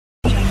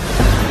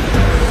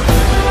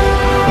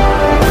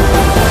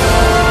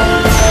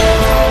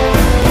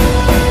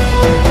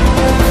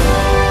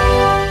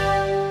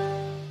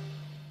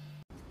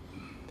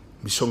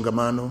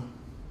misongamano,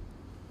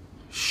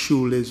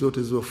 shule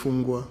zote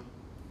zilizofungwa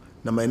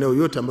na maeneo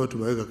yote ambayo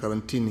tumeweka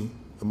karantini,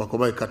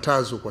 ambayo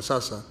katazo kwa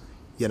sasa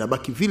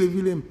yanabaki vile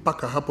vile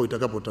mpaka hapo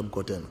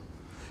itakapotamkwa tena.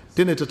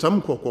 Tena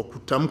itatamkwa kwa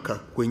kutamka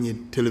kwenye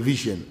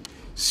television.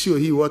 Sio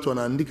hii watu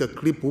wanaandika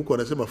clip huko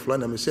wanasema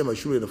fulani amesema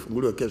shule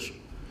inafunguliwa kesho.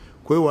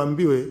 Kwa hiyo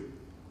waambiwe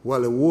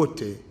wale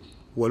wote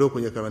walio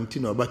kwenye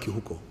karantini wabaki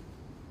huko.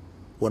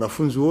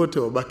 Wanafunzi wote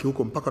wabaki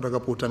huko mpaka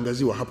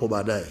watakapotangaziwa hapo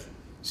baadaye,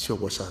 sio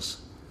kwa sasa.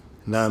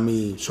 Na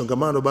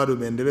misongamano bado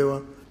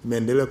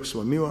imeendelea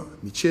kusimamiwa,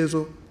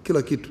 michezo,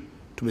 kila kitu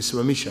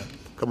tumesimamisha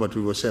kama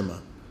tulivyosema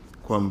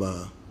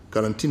kwamba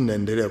karantini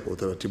inaendelea kwa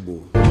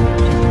utaratibu.